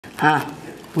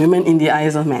Women in the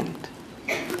eyes of men.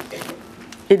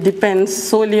 It depends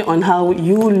solely on how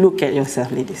you look at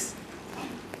yourself, ladies.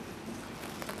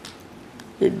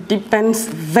 It depends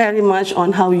very much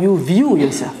on how you view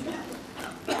yourself.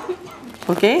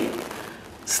 Okay?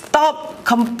 Stop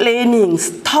complaining,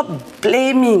 stop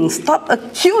blaming, stop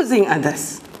accusing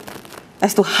others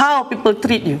as to how people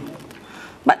treat you.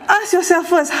 But ask yourself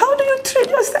first, how do you treat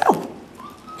yourself?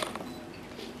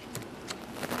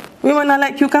 Women are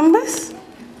like cucumbers.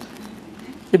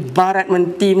 Ibarat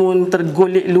mentimun,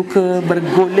 tergolek luka,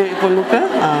 bergolek pun luka.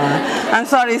 I'm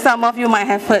sorry, some of you might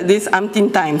have heard this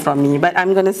umpteen times from me, but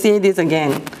I'm going to say this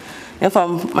again.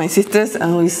 From my sisters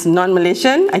who is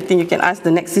non-Malaysian, I think you can ask the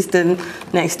next sister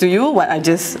next to you what I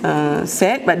just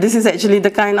said, but this is actually the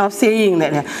kind of saying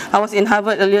that I was in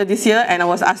Harvard earlier this year and I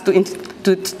was asked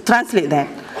to translate that.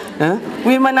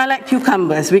 Women are like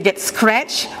cucumbers. We get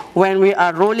scratched when we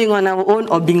are rolling on our own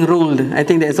or being rolled. I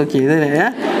think that's okay, isn't it?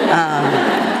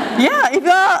 Yeah, if we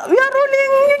are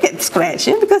rolling, you get scratched,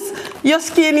 because your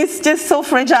skin is just so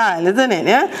fragile, isn't it?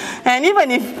 And even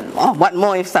if, what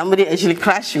more if somebody actually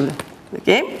crush you?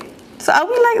 Okay, so are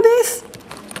we like this?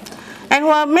 And who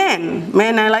are men?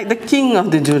 Men are like the king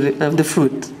of the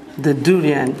fruit, the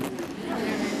durian.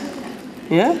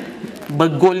 Yeah,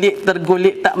 bergolek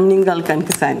tergolek tak meninggalkan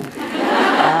kesan.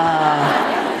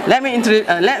 Let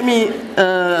me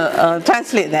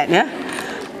translate that.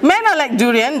 Men are like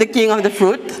durian, the king of the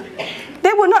fruit.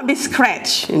 They will not be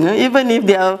scratched, even if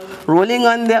they are rolling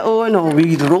on their own or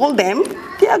we roll them,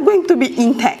 they are going to be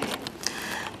intact.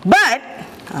 But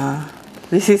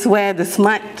this is where the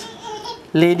smart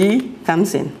lady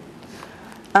comes in.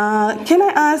 Can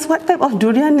I ask what type of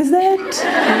durian is that?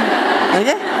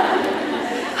 Okay.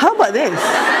 How about this?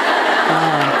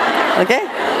 Okay.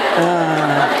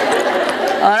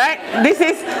 All right.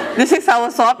 This is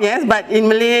soursop, yes, but in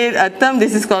Malay term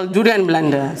this is called durian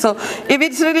Belanda. So if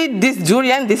it's really this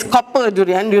durian, this copper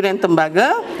durian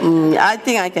tembaga, I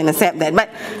think I can accept that. But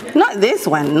not this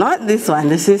one, not this one.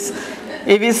 This is,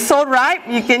 if it's so ripe,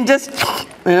 you can just,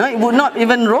 it would not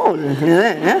even roll. Well,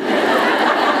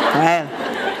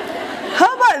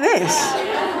 how about this?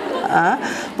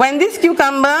 When this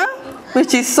cucumber,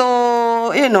 which is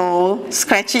so,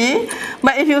 scratchy,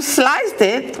 but if you sliced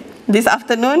it this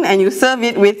afternoon and you serve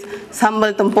it with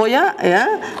sambal tempoyak,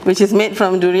 which is made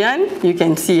from durian, you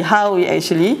can see how we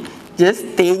actually just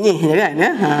tenyeh,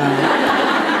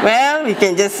 well, we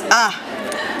can just,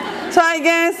 So I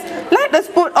guess, let us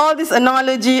put all this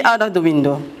analogy out of the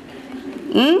window.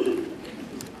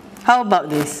 How about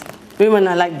this? Women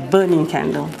are like burning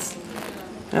candles.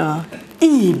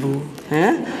 Ibu.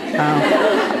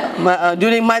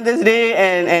 During Mother's Day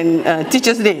and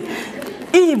Teacher's Day.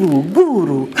 Ibu,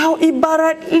 guru, kau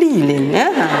ibarat lilin.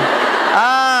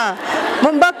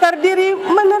 Membakar diri,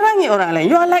 menerangi orang lain.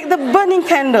 You are like the burning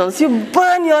candles. You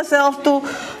burn yourself to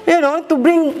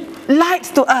bring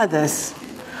lights to others.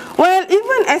 Well,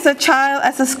 even as a child,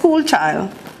 as a school child,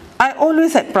 I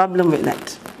always had problem with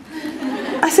that.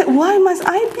 I said, why must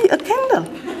I be a candle?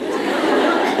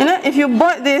 If you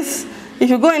bought this, if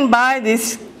you go and buy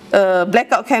this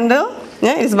blackout candle,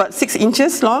 it's about 6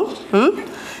 inches long.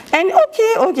 And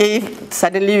okay, if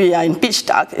suddenly we are in pitch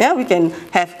dark, we can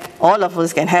have, all of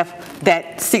us can have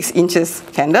that 6 inches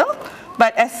candle.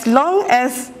 But as long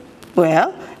as,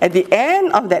 well, at the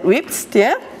end of that wick,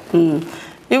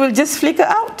 it will just flicker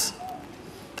out.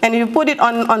 And if you put it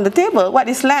on the table, what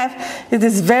is left is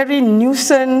this very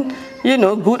nuisance,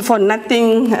 good for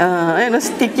nothing,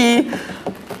 sticky.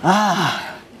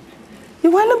 You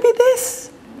want to be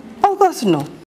this? Of course no.